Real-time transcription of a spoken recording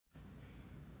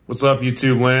What's up,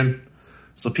 YouTube land?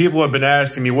 So people have been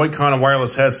asking me what kind of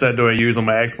wireless headset do I use on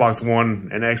my Xbox One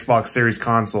and Xbox Series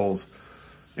consoles.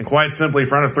 And quite simply,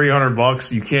 for under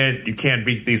 $300, you can't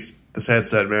beat this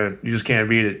headset, man. You just can't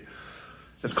beat it.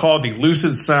 It's called the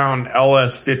LUCID Sound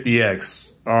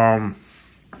LS50X.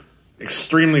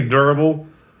 Extremely durable.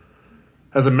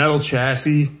 Has a metal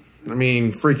chassis. I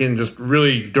mean, freaking just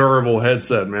really durable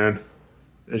headset, man.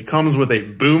 It comes with a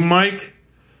boom mic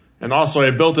and also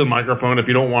a built-in microphone if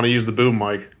you don't want to use the boom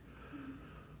mic.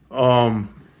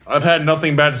 I've had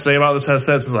nothing bad to say about this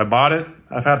headset since I bought it.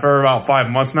 I've had it for about 5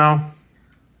 months now.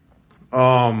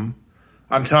 I'm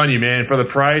telling you, man, for the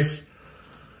price,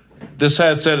 this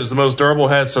headset is the most durable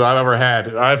headset I've ever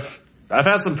had. I've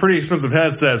had some pretty expensive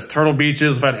headsets, Turtle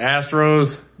Beaches, I've had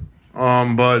Astros,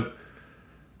 but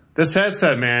this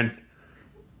headset, man,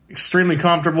 extremely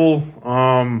comfortable.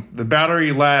 The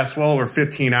battery lasts well over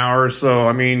 15 hours, so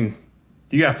I mean,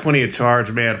 you got plenty of charge,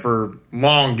 man, for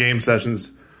long game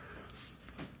sessions.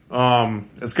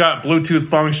 It's got Bluetooth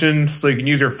function, so you can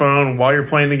use your phone while you're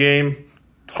playing the game,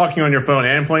 talking on your phone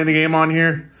and playing the game on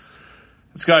here.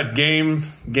 It's got game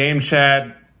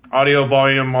chat, audio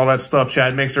volume, all that stuff,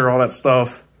 chat mixer, all that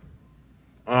stuff.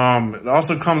 It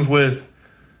also comes with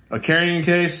a carrying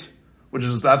case, which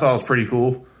is, I thought was pretty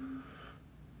cool.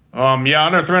 Yeah,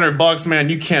 under $300, man,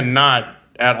 you cannot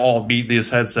at all beat this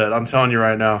headset. I'm telling you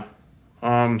right now.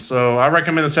 So I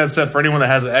recommend this headset for anyone that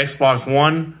has an Xbox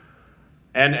One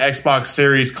and Xbox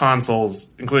Series consoles,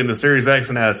 including the Series X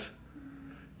and S.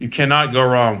 You cannot go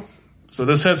wrong. So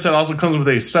this headset also comes with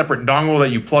a separate dongle that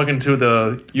you plug into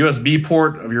the USB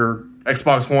port of your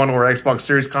Xbox One or Xbox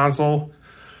Series console.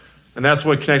 And that's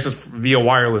what connects it via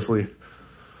wirelessly.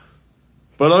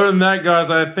 But other than that, guys,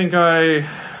 I think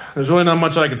there's really not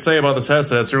much I can say about this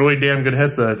headset. It's a really damn good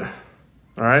headset.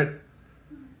 All right?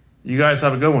 You guys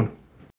have a good one.